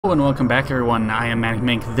Hello and welcome back, everyone. I am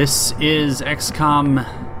ManicMink. This is XCOM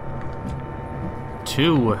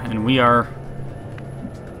 2, and we are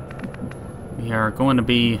going to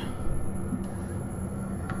be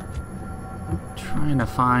trying to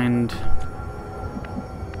find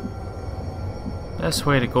the best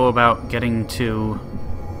way to go about getting to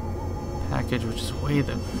package, which is way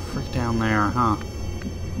the frick down there, huh?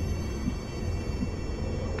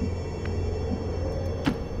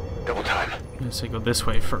 Double time. I guess I go this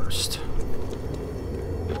way first.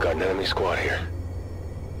 We've got an enemy squad here.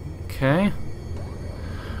 Okay.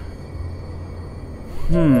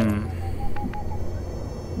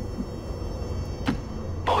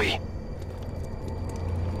 Boy.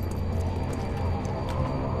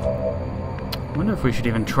 I wonder if we should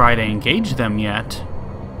even try to engage them yet.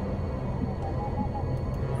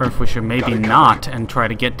 Or if we should maybe not and try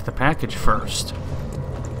to get to the package first.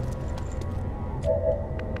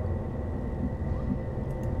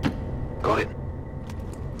 Got it.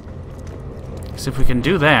 Because if we can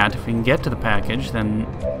do that, if we can get to the package, then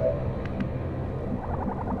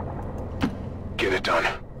Get it done.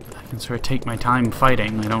 I can sort of take my time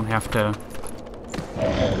fighting. I don't have to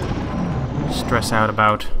stress out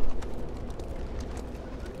about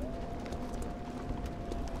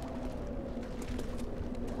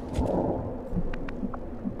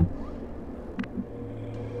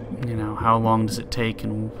how long does it take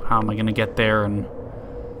and how am I going to get there, and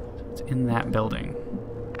it's in that building.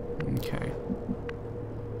 Okay.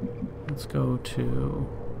 Let's go to...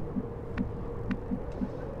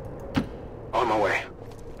 On my way.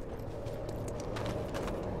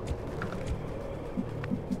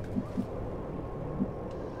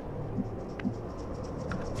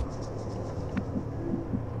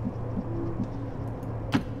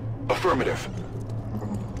 Affirmative.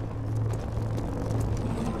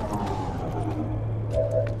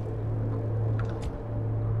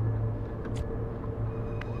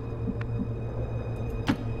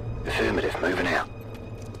 Affirmative, moving out.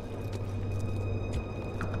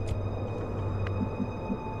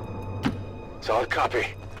 Solid copy.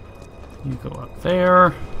 You go up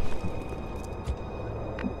there.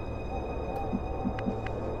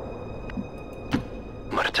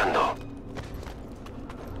 Marchando.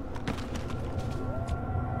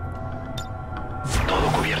 Todo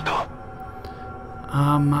cubierto.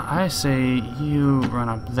 I say you run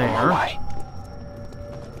up On my there. way.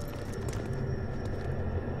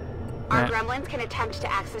 Our gremlins can attempt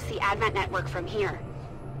to access the Advent network from here.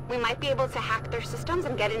 We might be able to hack their systems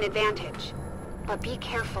and get an advantage. But be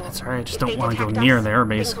careful. That's alright, I just If don't they want to go detect near us, there,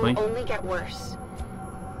 things basically. will only get worse.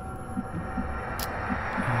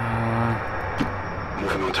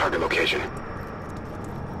 Moving on target location.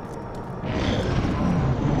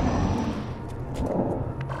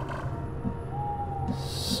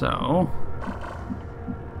 So...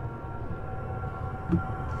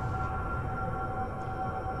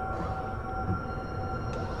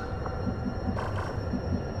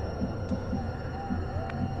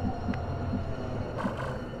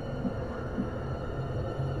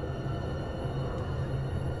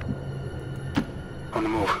 On the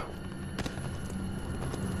move.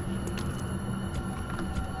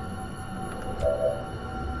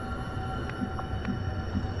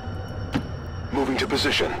 Moving to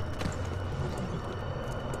position.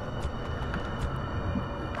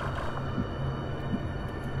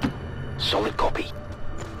 Solid copy.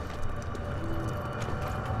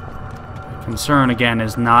 concern again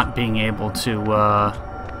is not being able to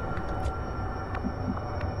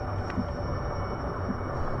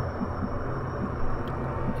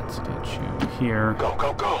let's get you here. Go,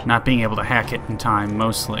 go, go. Not being able to hack it in time,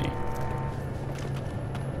 mostly.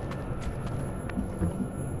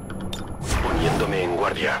 Poniéndome en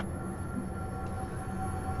guardia.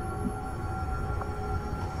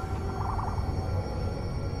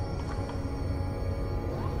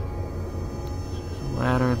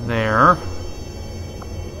 Ladder there.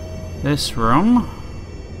 This room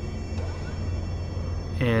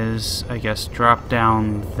is, I guess, drop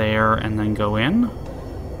down there and then go in.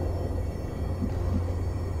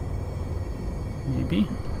 Maybe.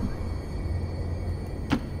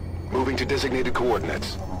 Moving to designated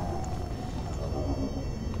coordinates.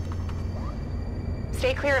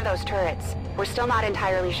 Stay clear of those turrets. We're still not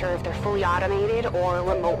entirely sure if they're fully automated or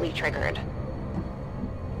remotely triggered.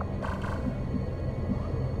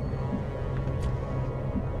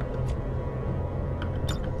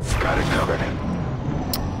 Got it covered.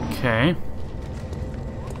 Okay.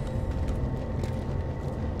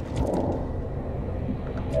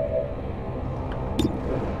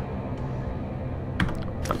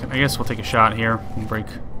 Fuck it, I guess we'll take a shot here and break.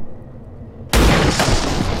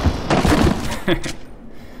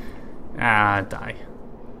 Ah, die.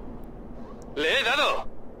 Le he dado,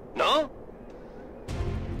 ¿no?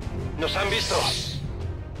 Nos han visto.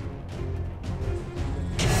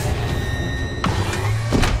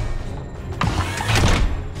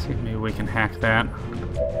 See if maybe we can hack that.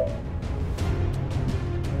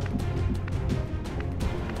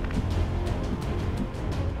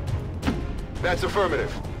 That's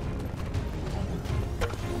affirmative.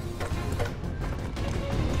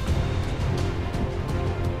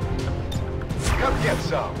 Come get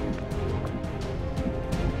some.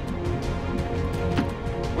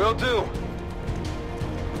 Will do.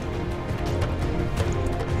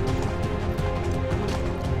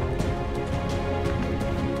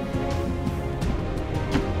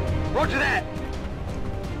 Roger that.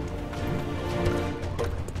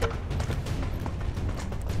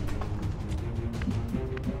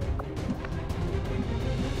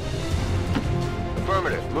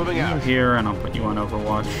 Affirmative. Moving You're out. here, and I'll put you on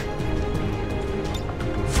Overwatch.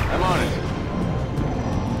 I'm on it.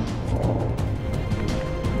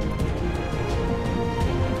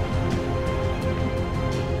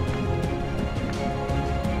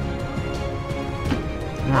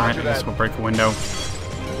 Alright, I guess we'll break a window.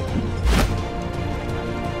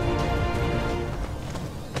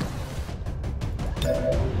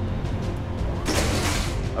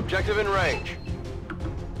 Objective in range.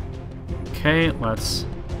 Okay, let's...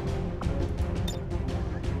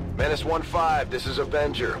 Menace 1-5, this is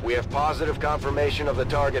Avenger. We have positive confirmation of the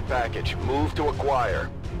target package. Move to acquire.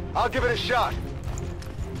 I'll give it a shot.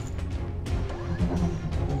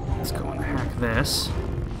 Let's go and hack this.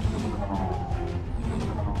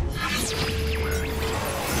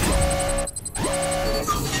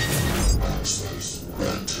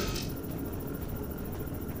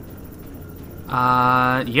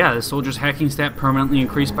 Yeah, the soldier's hacking stat permanently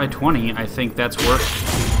increased by 20. I think that's worth...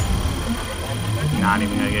 Not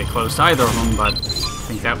even gonna get close to either of them, but I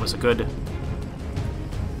think that was a good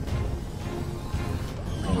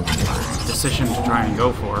decision to try and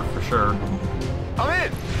go for sure.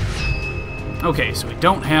 I'm in! Okay, so we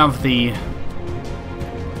don't have the...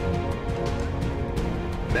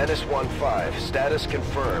 Menace 1-5, status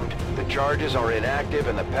confirmed. The charges are inactive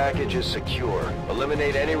and the package is secure.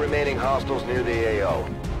 Eliminate any remaining hostiles near the AO.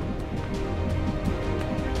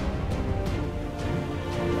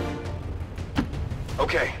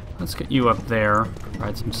 Okay. Let's get you up there,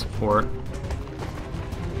 provide some support.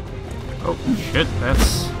 Oh, shit,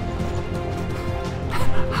 that's...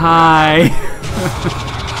 Hi!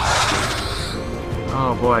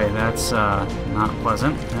 Oh boy, that's not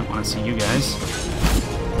pleasant. I don't want to see you guys.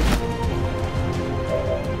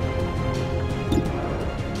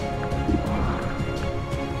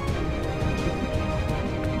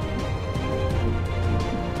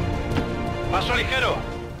 Paso ligero.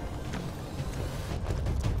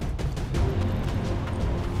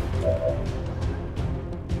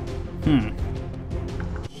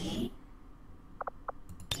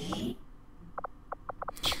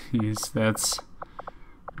 Jeez, that's...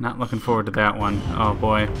 Not looking forward to that one. Oh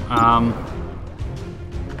boy.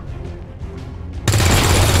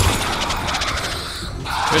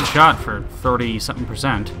 Good shot for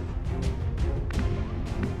 30-something%.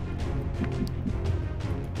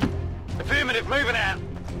 Affirmative, moving out.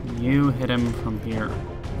 You hit him from here.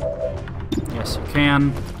 Yes, you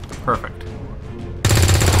can. Perfect.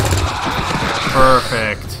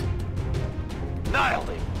 Perfect. Nailed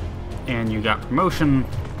it. And you got promotion.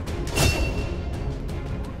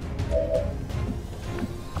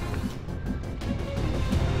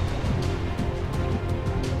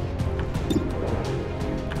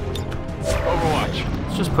 Overwatch.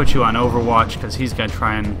 Let's just put you on Overwatch because he's got to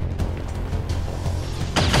try and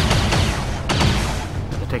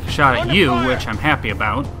take a shot at you, which I'm happy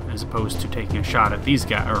about, as opposed to taking a shot at these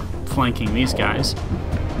guys or flanking these guys.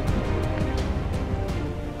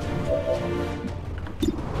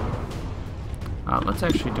 Let's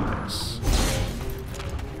actually do this.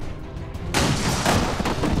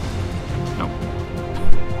 Nope.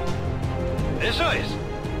 Eso es.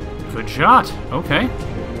 Good shot. Okay.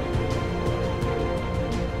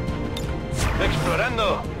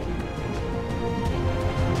 Explorando.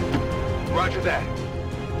 Roger that.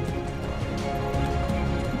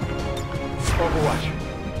 Overwatch.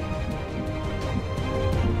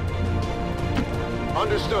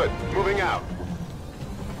 Understood. Moving out.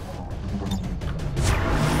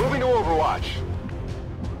 Moving to Overwatch.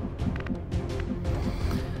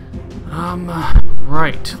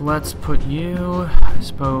 Right. Let's put you, I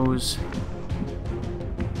suppose.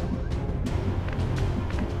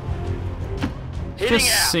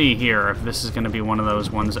 Just see here if this is going to be one of those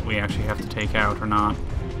ones that we actually have to take out or not.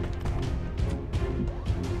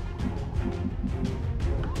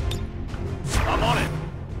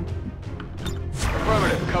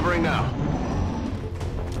 Covering now.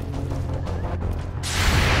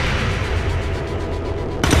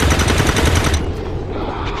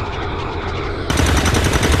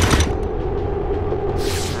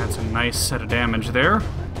 That's a nice set of damage there.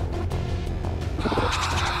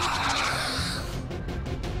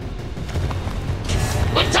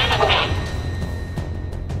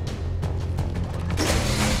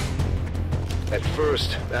 At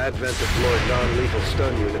first, Advent deployed non-lethal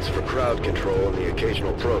stun units for crowd control and the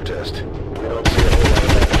occasional protest. We don't see a whole lot of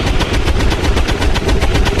that.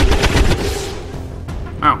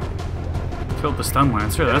 Oh. Killed the stun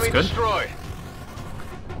lancer, that's Enemy good. Destroyed.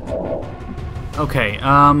 Okay,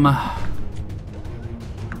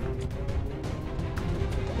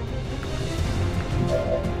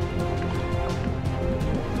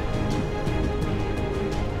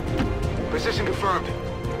 Position confirmed.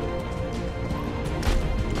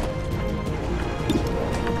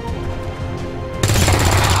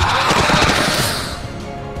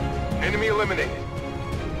 Enemy eliminated.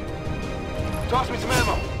 Toss me some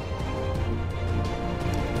ammo.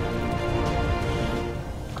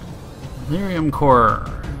 Lyrium core.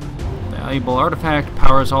 Valuable artifact,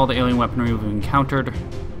 powers all the alien weaponry we've encountered.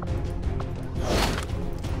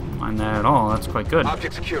 Don't mind that at all, that's quite good.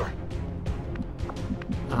 Object secure.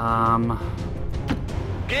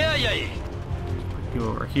 You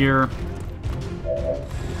over here.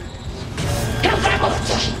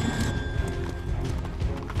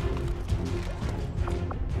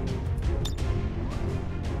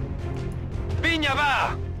 Piña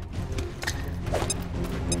va!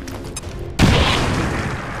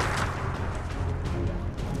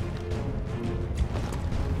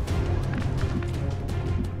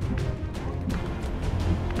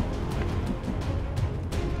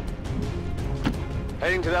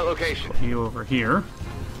 Heading to that location. You over here.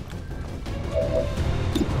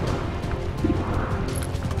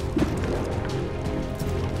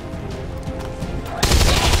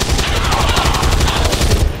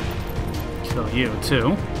 Kill you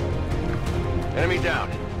too. Enemy down.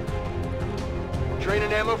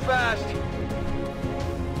 Training ammo fast.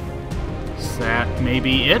 Is that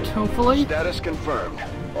maybe it, hopefully? Status confirmed.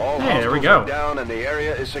 All Hey, there we hostiles go. are down and the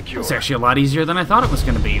area is secure. It's actually a lot easier than I thought it was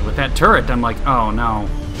going to be. With that turret, I'm like, oh no.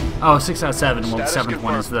 Oh, 6 out of 7. Well, the Status 7th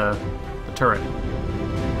one is confirmed. the turret.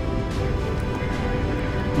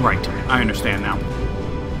 Right, I understand now.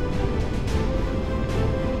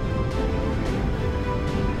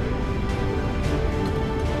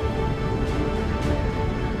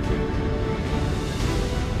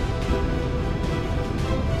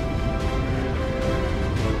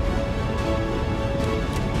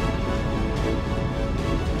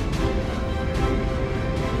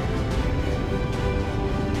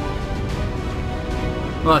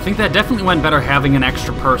 Well, I think that definitely went better having an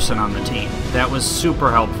extra person on the team. That was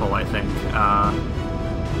super helpful, I think,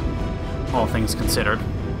 all things considered.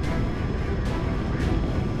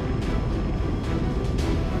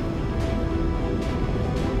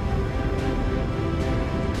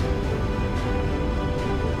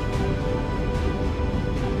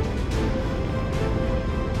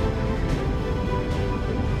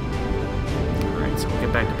 Alright, so we'll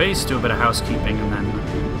get back to base, do a bit of housekeeping, and then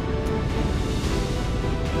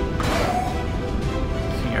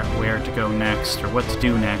where to go next, or what to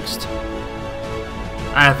do next.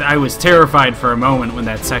 I was terrified for a moment when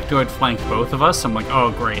that sectoid flanked both of us. I'm like,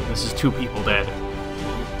 oh great, this is 2 people dead.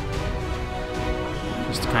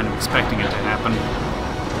 Just kind of expecting it to happen.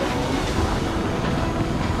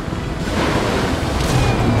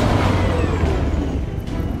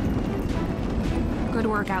 Good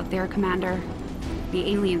work out there, Commander.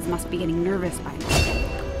 The aliens must be getting nervous by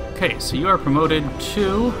now. Okay, so you are promoted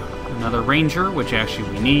to another ranger, which actually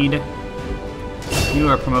we need. You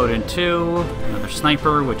are promoted to another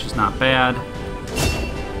sniper, which is not bad.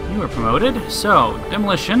 You are promoted. So,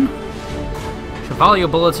 demolition. Chevalier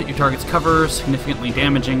bullets at your target's cover, significantly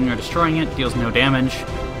damaging or destroying it, deals no damage.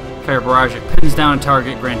 Fire barrage, it pins down a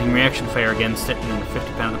target, granting reaction fire against it, and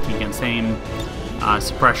 50 penalty against aim.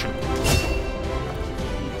 Suppression.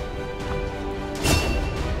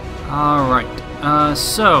 Alright.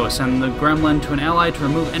 So, send the gremlin to an ally to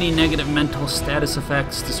remove any negative mental status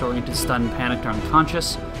effects, disoriented, stunned, panicked, or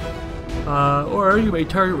unconscious. Or you may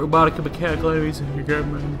target robotic and mechanical enemies in your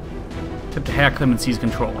gremlin. Attempt to hack them and seize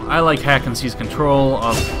control. I like hack and seize control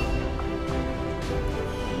of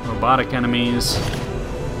robotic enemies.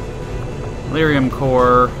 Lyrium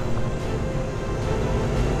core.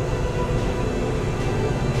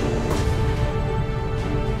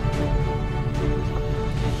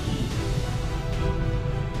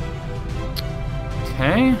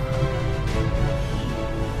 Okay.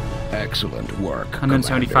 Excellent work,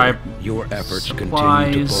 175 Commander. Your efforts continue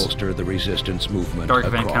supplies. to bolster the resistance movement Dark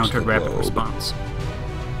across event countered the rapid globe. response.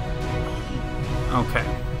 Okay.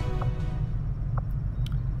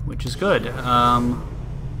 Which is good.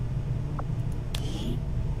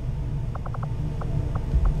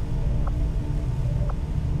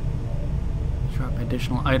 Drop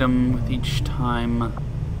additional item with each time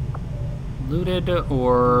looted,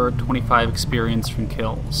 or 25 experience from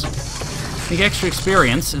kills. I think extra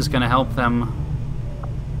experience is going to help them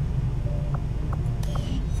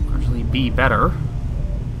largely be better.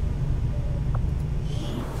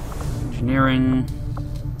 Engineering.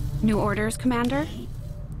 New orders, Commander?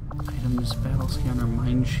 Items, battle scanner,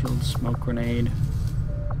 mine shield, smoke grenade. I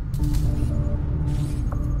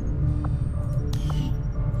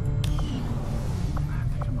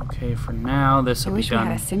think I'm okay for now. This will I be wish we had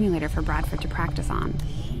done. a simulator for Bradford to practice on.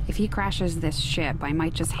 If he crashes this ship, I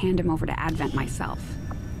might just hand him over to Advent myself.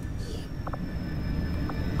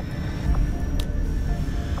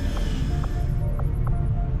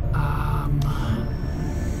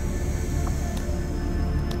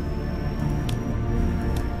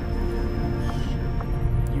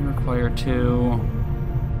 You require 2.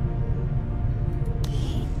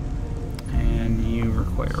 And you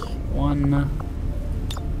require 1.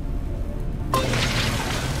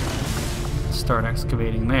 Start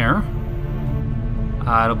excavating there.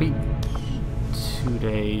 It'll be 2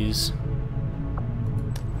 days.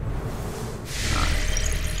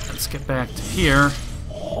 Alright, let's get back to here.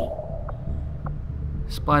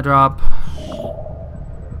 Supply drop.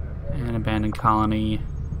 And abandoned colony.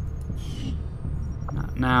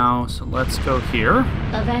 Not now, so let's go here.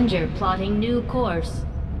 Avenger plotting new course.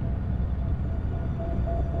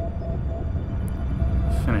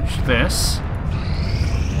 Finish this.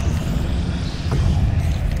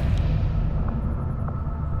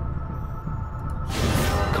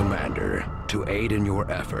 Commander, to aid in your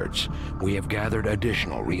efforts, we have gathered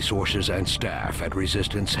additional resources and staff at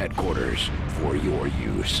Resistance headquarters for your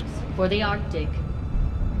use. For the Arctic.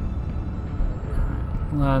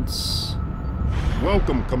 Let's...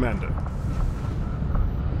 Welcome, Commander.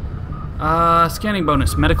 Scanning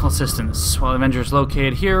bonus, medical assistance. While Avenger is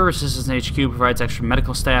located here, Resistance HQ provides extra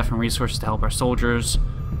medical staff and resources to help our soldiers.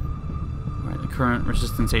 Alright, the current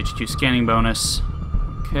Resistance HQ scanning bonus.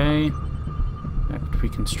 Okay. Back to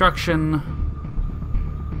reconstruction.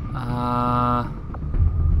 I'm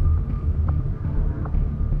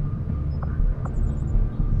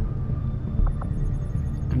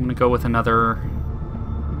gonna go with another...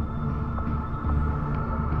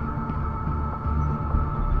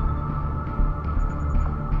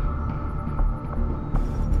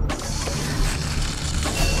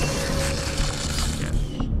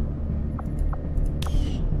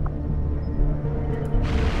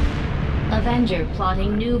 Avenger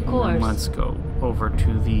plotting new course. And let's go over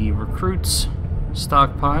to the recruits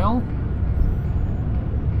stockpile.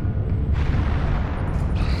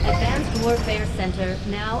 Advanced Warfare Center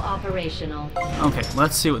now operational. Okay,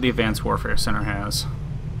 let's see what the Advanced Warfare Center has.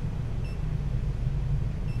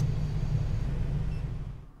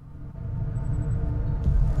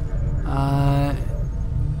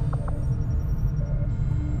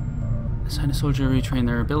 Assign a soldier to retrain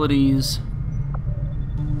their abilities.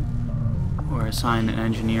 Or assign an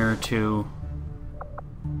engineer to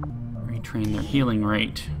retrain their healing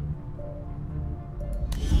rate.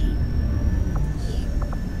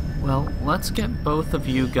 Well, let's get both of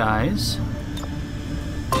you guys.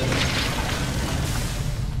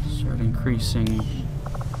 Start increasing.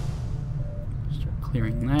 Start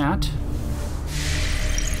clearing that.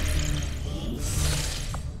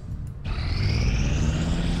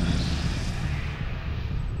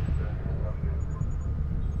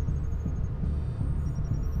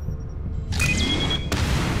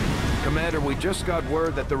 Commander, we just got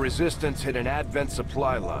word that the Resistance hit an Advent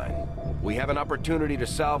supply line. We have an opportunity to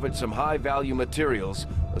salvage some high-value materials,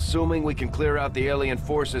 assuming we can clear out the alien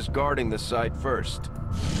forces guarding the site first.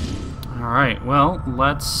 Alright, well,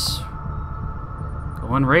 let's go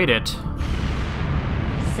and raid it.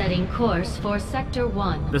 Setting course for Sector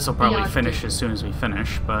 1. This will the probably Arctic. finish as soon as we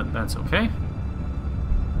finish, but that's okay.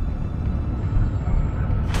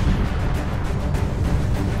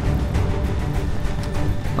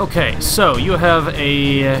 Okay, so you have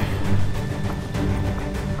a...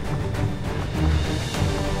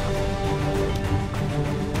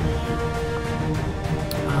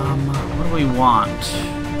 what do we want?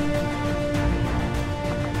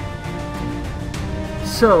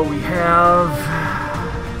 So we have...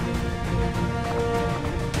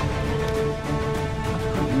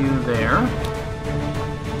 Put you there.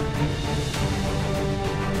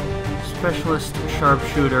 Specialist,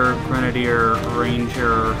 sharpshooter, grenadier,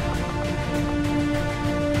 ranger.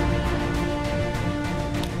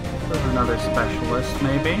 Another specialist,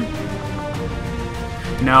 maybe?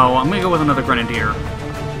 No, I'm gonna go with another grenadier.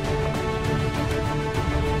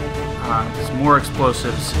 Because more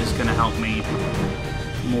explosives is gonna help me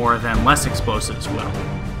more than less explosives will.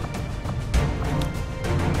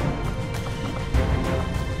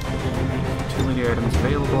 Utility items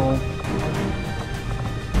available.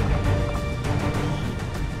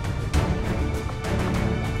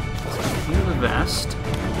 So here's the vest.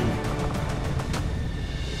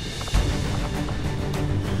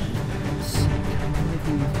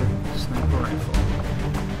 Sniper rifle.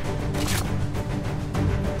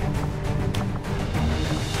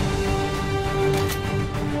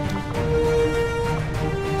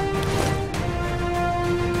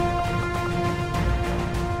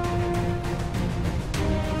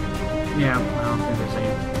 Yeah, I don't think there's a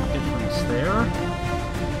difference there.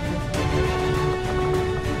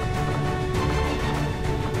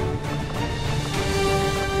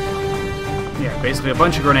 Yeah, basically a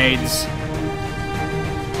bunch of grenades.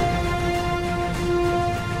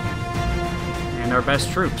 And our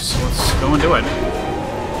best troops. Let's go and do it.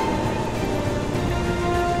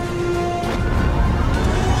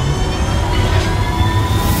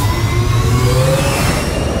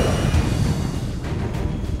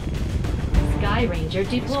 Ranger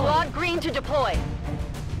deploy. Squad green to deploy.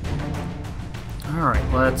 Alright,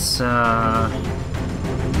 let's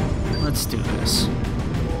do this.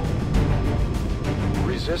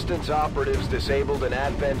 Resistance operatives disabled an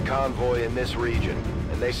Advent convoy in this region,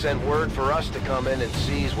 and they sent word for us to come in and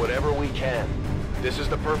seize whatever we can. This is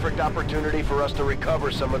the perfect opportunity for us to recover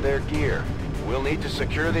some of their gear. We'll need to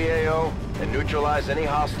secure the AO and neutralize any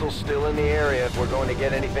hostiles still in the area if we're going to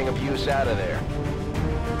get anything of use out of there.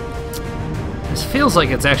 This feels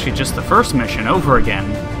like it's actually just the first mission over again.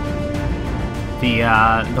 The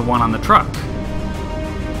one on the truck.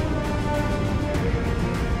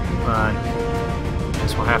 But I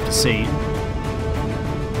guess we'll have to see.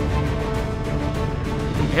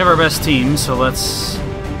 We have our best team, so let's see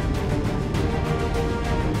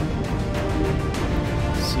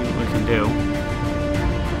what we can do.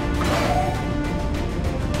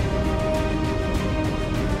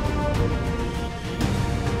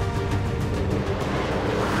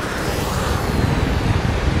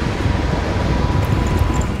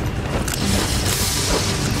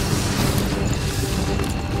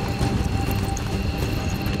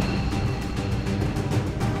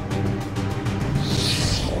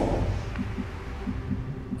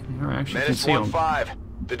 Menace 1-5.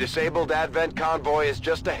 The disabled Advent convoy is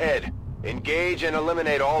just ahead. Engage and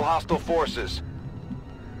eliminate all hostile forces.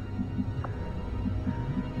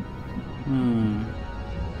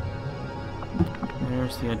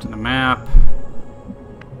 There's the edge of the map.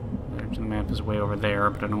 The edge of the map is way over there,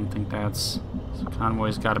 but I don't think that's... So the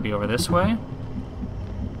convoy's got to be over this way.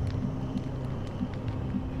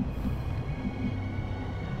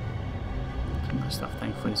 Some of the stuff,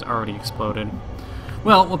 thankfully, has already exploded.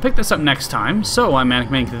 Well, we'll pick this up next time. So, I'm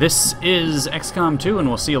ManicMink. This is XCOM 2, and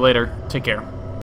we'll see you later. Take care.